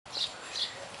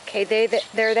Okay,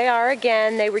 there they are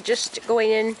again. They were just going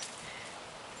in.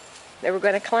 They were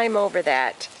going to climb over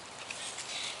that.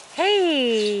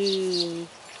 Hey!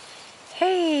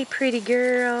 Hey, pretty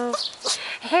girl.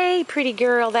 Hey, pretty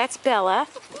girl. That's Bella.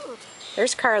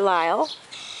 There's Carlisle.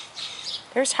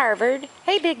 There's Harvard.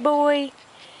 Hey, big boy.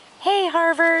 Hey,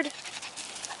 Harvard.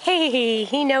 Hey,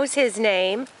 he knows his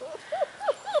name.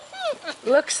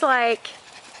 Looks like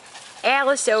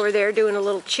Alice over there doing a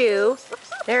little chew.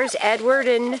 There's Edward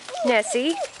and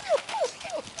Nessie.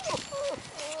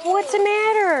 What's the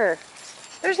matter?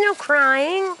 There's no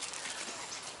crying.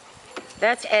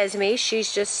 That's Esme.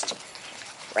 She's just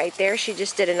right there. She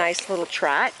just did a nice little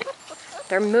trot.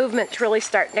 Their movement's really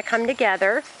starting to come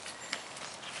together.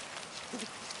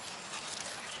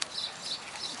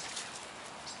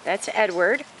 That's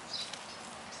Edward.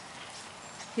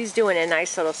 He's doing a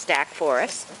nice little stack for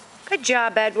us. Good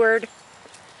job, Edward.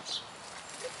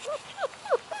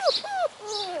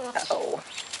 Uh-oh.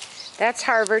 That's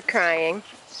Harvard crying.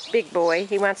 Big boy.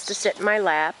 He wants to sit in my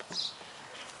lap.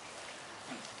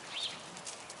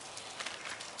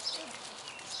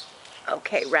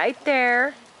 Okay, right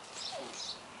there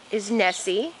is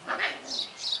Nessie.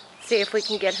 See if we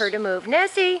can get her to move.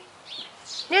 Nessie!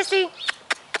 Nessie!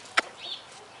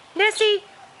 Nessie!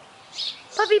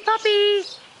 Puppy, puppy!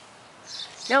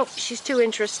 Nope, she's too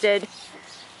interested.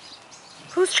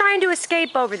 Who's trying to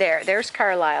escape over there? There's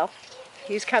Carlisle.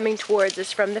 He's coming towards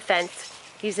us from the fence.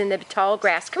 He's in the tall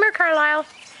grass. Come here, Carlisle.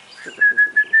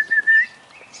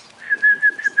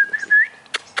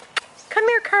 Come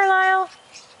here, Carlisle.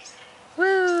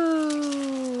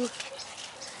 Woo!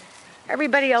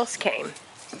 Everybody else came.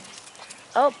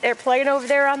 Oh, they're playing over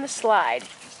there on the slide.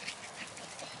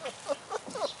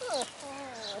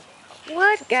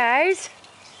 What, guys?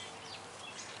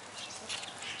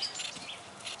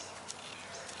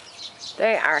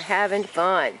 They are having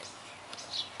fun.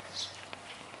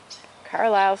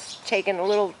 Carlisle's taking a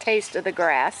little taste of the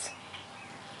grass.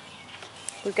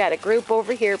 We've got a group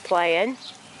over here playing.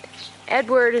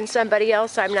 Edward and somebody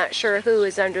else, I'm not sure who,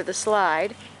 is under the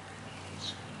slide.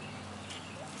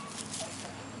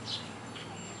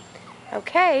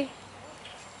 Okay.